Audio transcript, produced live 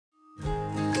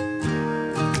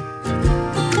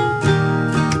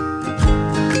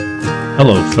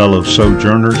Hello, fellow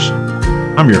sojourners.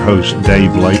 I'm your host,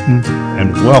 Dave Layton,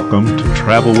 and welcome to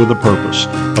Travel with a Purpose,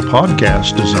 a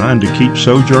podcast designed to keep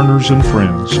sojourners and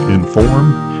friends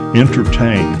informed,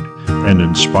 entertained, and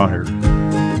inspired.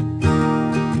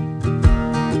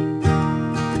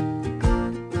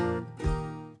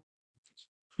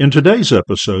 In today's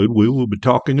episode, we will be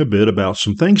talking a bit about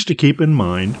some things to keep in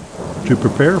mind, to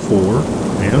prepare for,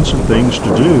 and some things to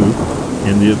do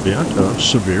in the event of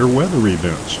severe weather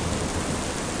events.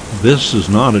 This is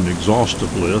not an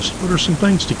exhaustive list, but are some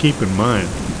things to keep in mind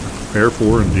to prepare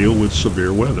for and deal with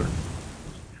severe weather.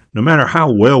 No matter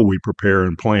how well we prepare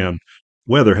and plan,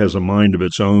 weather has a mind of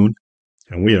its own,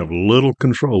 and we have little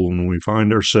control when we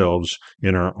find ourselves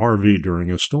in our RV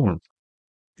during a storm.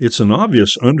 It's an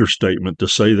obvious understatement to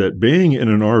say that being in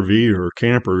an RV or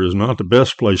camper is not the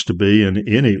best place to be in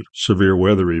any severe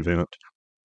weather event,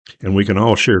 and we can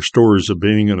all share stories of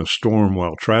being in a storm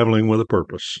while traveling with a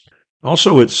purpose.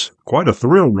 Also, it's quite a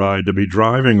thrill ride to be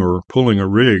driving or pulling a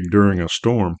rig during a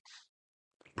storm.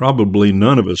 Probably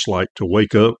none of us like to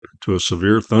wake up to a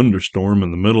severe thunderstorm in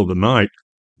the middle of the night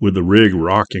with the rig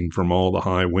rocking from all the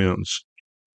high winds.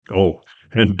 Oh,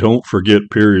 and don't forget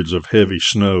periods of heavy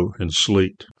snow and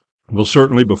sleet. Well,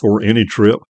 certainly before any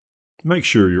trip, make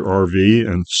sure your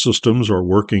RV and systems are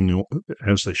working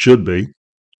as they should be.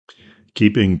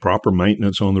 Keeping proper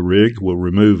maintenance on the rig will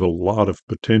remove a lot of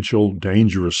potential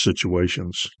dangerous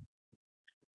situations.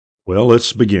 Well,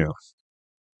 let's begin.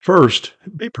 First,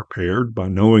 be prepared by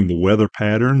knowing the weather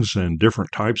patterns and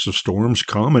different types of storms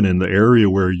common in the area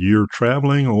where you're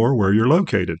traveling or where you're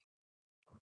located.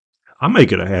 I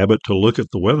make it a habit to look at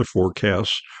the weather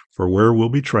forecasts for where we'll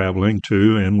be traveling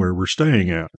to and where we're staying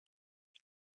at.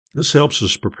 This helps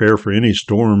us prepare for any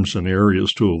storms and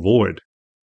areas to avoid.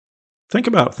 Think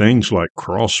about things like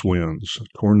crosswinds,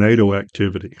 tornado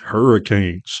activity,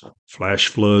 hurricanes, flash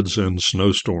floods, and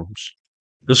snowstorms.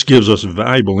 This gives us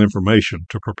valuable information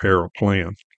to prepare a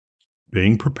plan.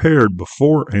 Being prepared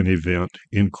before an event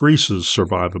increases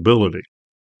survivability.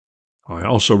 I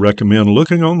also recommend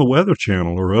looking on the Weather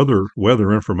Channel or other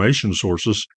weather information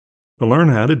sources to learn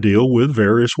how to deal with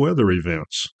various weather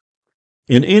events.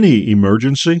 In any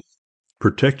emergency,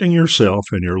 protecting yourself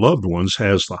and your loved ones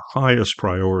has the highest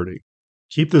priority.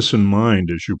 Keep this in mind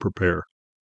as you prepare.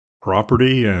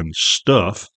 Property and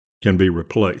stuff can be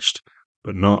replaced,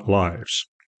 but not lives.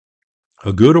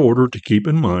 A good order to keep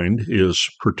in mind is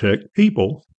protect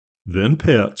people, then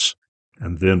pets,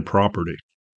 and then property.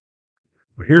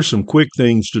 Here's some quick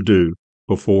things to do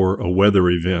before a weather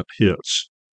event hits.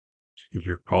 If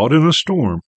you're caught in a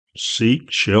storm,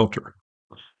 seek shelter.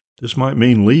 This might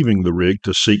mean leaving the rig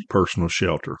to seek personal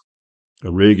shelter.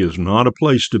 A rig is not a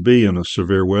place to be in a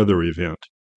severe weather event,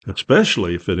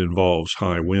 especially if it involves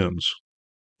high winds.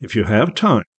 If you have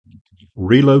time,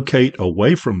 relocate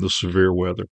away from the severe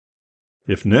weather.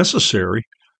 If necessary,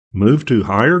 move to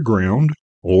higher ground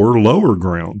or lower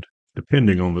ground,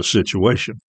 depending on the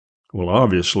situation. Well,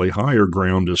 obviously, higher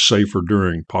ground is safer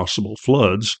during possible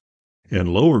floods, and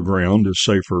lower ground is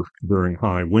safer during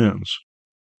high winds.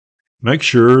 Make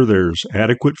sure there's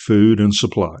adequate food and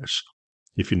supplies.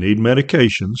 If you need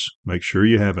medications, make sure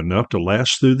you have enough to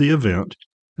last through the event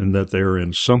and that they're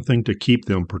in something to keep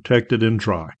them protected and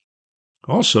dry.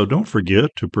 Also, don't forget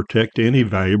to protect any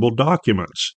valuable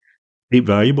documents. Keep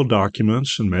valuable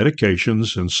documents and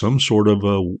medications in some sort of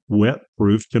a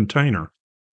wet-proof container.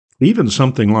 Even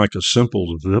something like a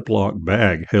simple Ziploc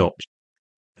bag helps.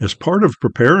 As part of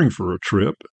preparing for a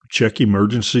trip, check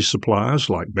emergency supplies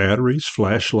like batteries,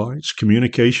 flashlights,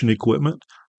 communication equipment,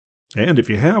 and if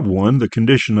you have one, the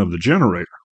condition of the generator.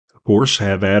 Of course,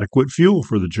 have adequate fuel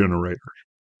for the generator.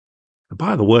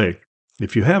 By the way,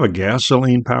 if you have a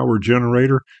gasoline-powered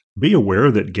generator, be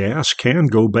aware that gas can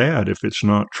go bad if it's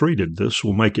not treated. This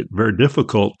will make it very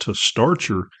difficult to start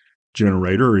your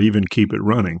generator or even keep it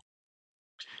running.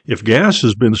 If gas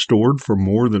has been stored for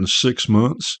more than 6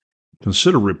 months,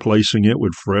 consider replacing it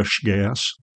with fresh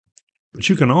gas. But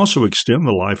you can also extend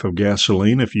the life of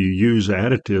gasoline if you use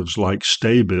additives like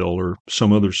Sta-Bil or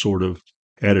some other sort of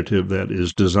additive that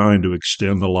is designed to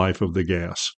extend the life of the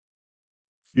gas.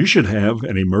 You should have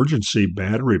an emergency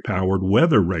battery-powered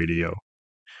weather radio.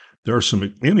 There are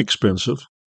some inexpensive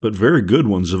but very good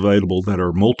ones available that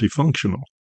are multifunctional.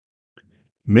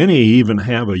 Many even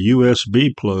have a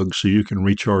USB plug so you can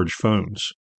recharge phones.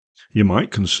 You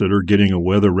might consider getting a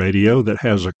weather radio that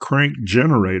has a crank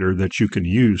generator that you can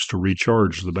use to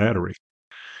recharge the battery.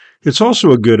 It's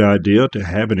also a good idea to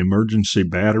have an emergency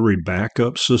battery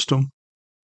backup system.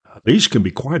 These can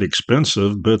be quite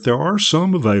expensive, but there are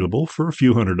some available for a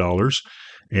few $100s,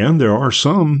 and there are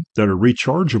some that are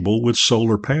rechargeable with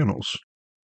solar panels.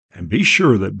 And be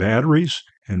sure that batteries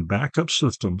and backup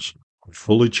systems are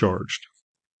fully charged.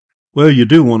 Well, you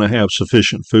do want to have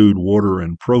sufficient food, water,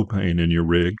 and propane in your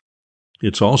rig.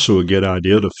 It's also a good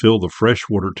idea to fill the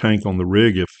freshwater tank on the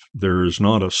rig if there is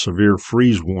not a severe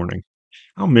freeze warning.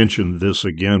 I'll mention this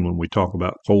again when we talk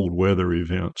about cold weather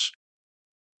events.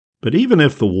 But even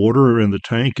if the water in the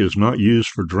tank is not used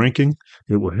for drinking,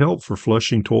 it will help for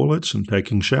flushing toilets and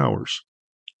taking showers.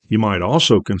 You might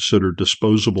also consider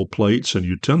disposable plates and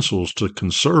utensils to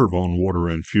conserve on water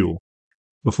and fuel.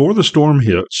 Before the storm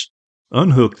hits,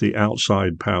 unhook the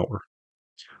outside power.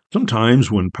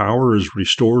 Sometimes when power is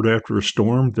restored after a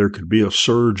storm, there could be a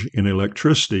surge in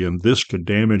electricity, and this could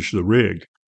damage the rig.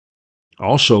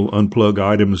 Also, unplug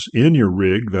items in your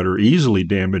rig that are easily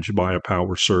damaged by a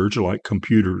power surge, like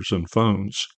computers and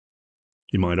phones.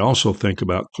 You might also think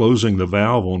about closing the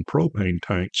valve on propane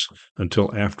tanks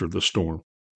until after the storm.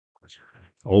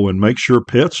 Oh, and make sure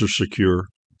pets are secure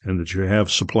and that you have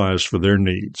supplies for their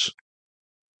needs.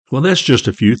 Well, that's just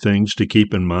a few things to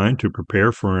keep in mind to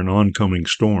prepare for an oncoming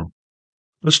storm.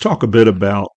 Let's talk a bit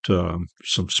about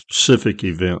some specific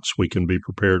events we can be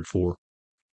prepared for.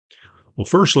 Well,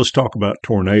 first, let's talk about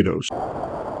tornadoes. Toto,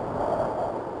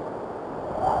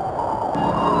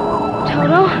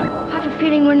 I have a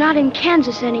feeling we're not in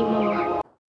Kansas anymore.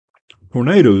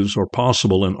 Tornadoes are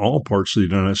possible in all parts of the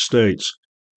United States,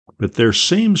 but there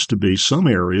seems to be some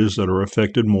areas that are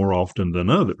affected more often than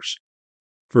others.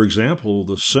 For example,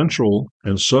 the central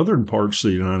and southern parts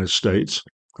of the United States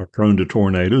are prone to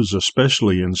tornadoes,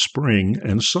 especially in spring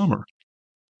and summer.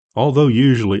 Although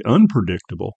usually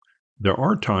unpredictable, there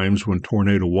are times when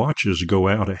tornado watches go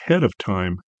out ahead of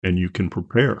time and you can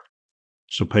prepare.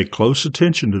 So pay close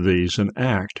attention to these and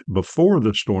act before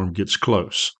the storm gets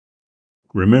close.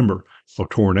 Remember, a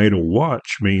tornado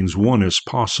watch means one is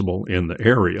possible in the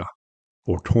area.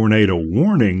 A tornado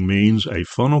warning means a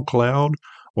funnel cloud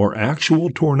or actual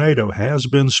tornado has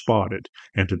been spotted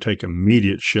and to take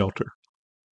immediate shelter.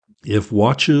 If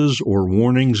watches or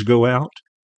warnings go out,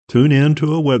 tune in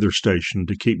to a weather station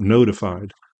to keep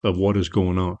notified of what is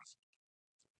going on.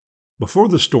 Before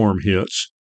the storm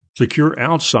hits, secure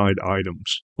outside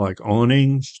items like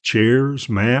awnings, chairs,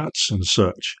 mats, and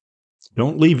such.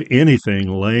 Don't leave anything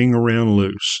laying around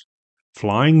loose.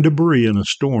 Flying debris in a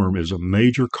storm is a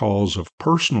major cause of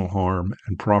personal harm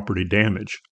and property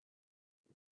damage.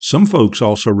 Some folks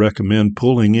also recommend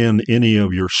pulling in any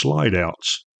of your slide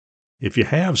outs. If you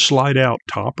have slide out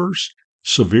toppers,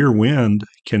 severe wind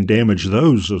can damage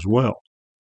those as well.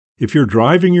 If you're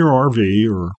driving your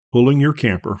RV or pulling your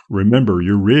camper, remember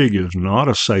your rig is not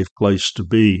a safe place to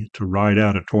be to ride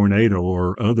out a tornado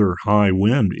or other high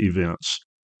wind events.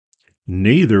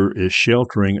 Neither is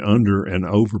sheltering under an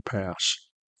overpass.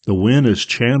 The wind is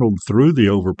channeled through the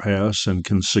overpass and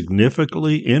can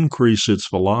significantly increase its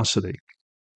velocity.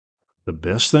 The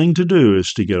best thing to do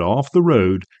is to get off the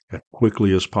road as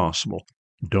quickly as possible.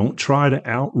 Don't try to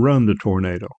outrun the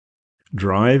tornado.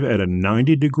 Drive at a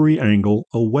 90-degree angle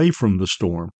away from the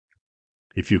storm.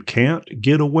 If you can't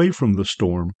get away from the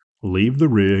storm, leave the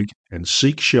rig and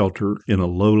seek shelter in a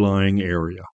low-lying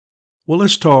area. Well,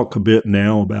 let's talk a bit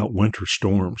now about winter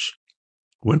storms.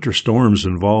 Winter storms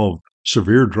involve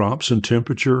severe drops in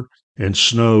temperature and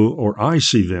snow or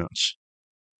ice events.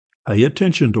 Pay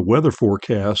attention to weather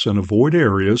forecasts and avoid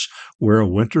areas where a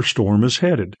winter storm is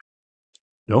headed.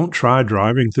 Don't try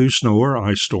driving through snow or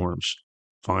ice storms.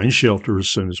 Find shelter as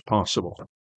soon as possible.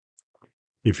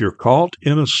 If you're caught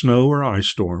in a snow or ice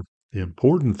storm, the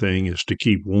important thing is to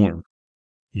keep warm.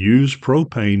 Use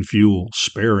propane fuel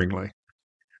sparingly.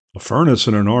 A furnace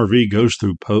in an RV goes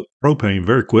through propane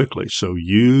very quickly, so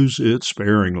use it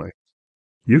sparingly.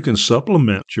 You can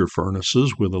supplement your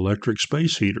furnaces with electric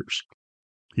space heaters.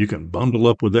 You can bundle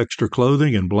up with extra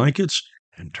clothing and blankets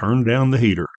and turn down the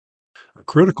heater. A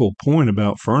critical point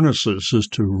about furnaces is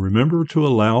to remember to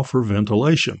allow for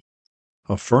ventilation.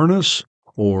 A furnace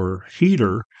or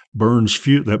heater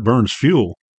that burns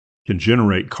fuel can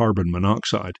generate carbon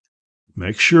monoxide.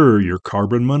 Make sure your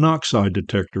carbon monoxide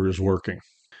detector is working.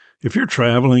 If you're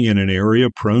traveling in an area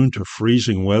prone to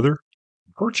freezing weather,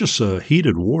 purchase a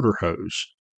heated water hose.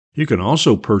 You can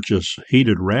also purchase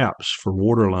heated wraps for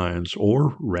water lines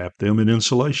or wrap them in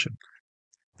insulation.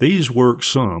 These work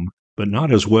some, but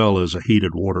not as well as a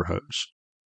heated water hose.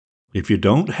 If you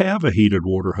don't have a heated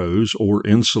water hose or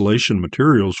insulation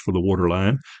materials for the water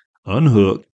line,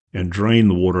 unhook and drain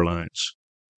the water lines.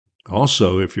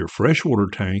 Also, if your freshwater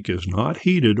tank is not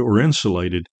heated or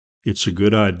insulated, it's a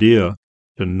good idea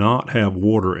to not have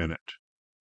water in it.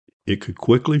 It could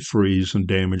quickly freeze and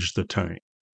damage the tank.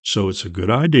 So it's a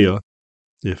good idea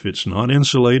if it's not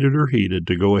insulated or heated,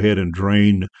 to go ahead and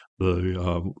drain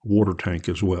the water tank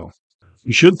as well.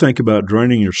 You should think about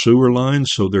draining your sewer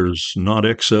lines so there's not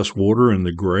excess water in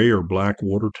the gray or black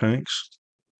water tanks.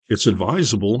 It's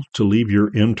advisable to leave your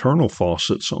internal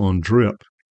faucets on drip,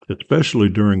 especially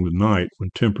during the night when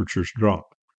temperatures drop.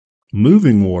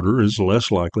 Moving water is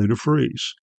less likely to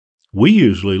freeze. We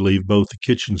usually leave both the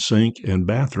kitchen sink and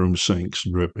bathroom sinks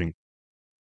dripping.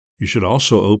 You should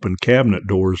also open cabinet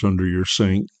doors under your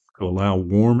sink to allow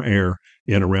warm air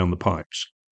in around the pipes.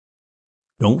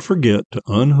 Don't forget to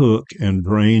unhook and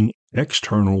drain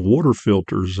external water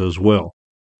filters as well.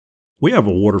 We have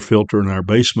a water filter in our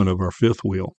basement of our fifth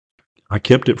wheel. I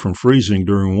kept it from freezing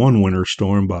during one winter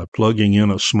storm by plugging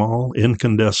in a small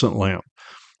incandescent lamp.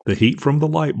 The heat from the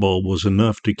light bulb was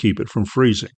enough to keep it from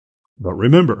freezing. But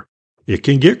remember, it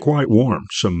can get quite warm,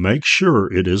 so make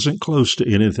sure it isn't close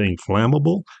to anything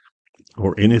flammable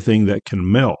or anything that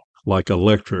can melt, like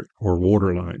electric or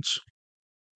water lines.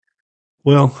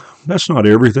 Well, that's not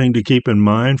everything to keep in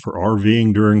mind for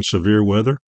RVing during severe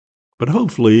weather, but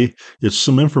hopefully it's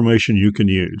some information you can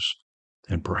use.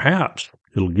 And perhaps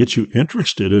it'll get you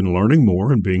interested in learning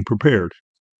more and being prepared.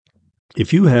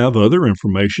 If you have other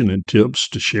information and tips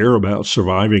to share about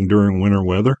surviving during winter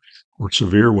weather or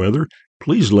severe weather,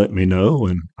 please let me know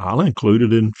and I'll include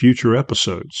it in future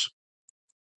episodes.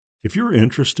 If you're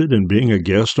interested in being a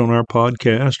guest on our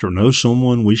podcast or know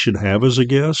someone we should have as a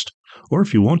guest, or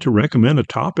if you want to recommend a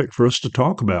topic for us to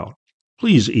talk about,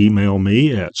 please email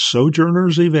me at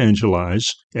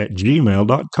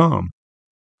sojournersevangelize@gmail.com.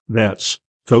 That's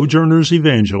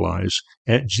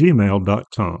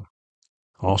sojournersevangelize@gmail.com.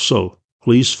 Also,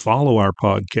 please follow our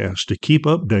podcast to keep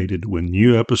updated when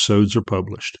new episodes are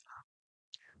published.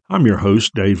 I'm your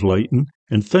host, Dave Layton,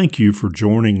 and thank you for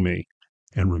joining me.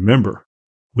 And remember,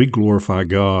 we glorify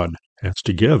God as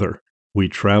together we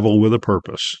travel with a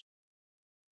purpose.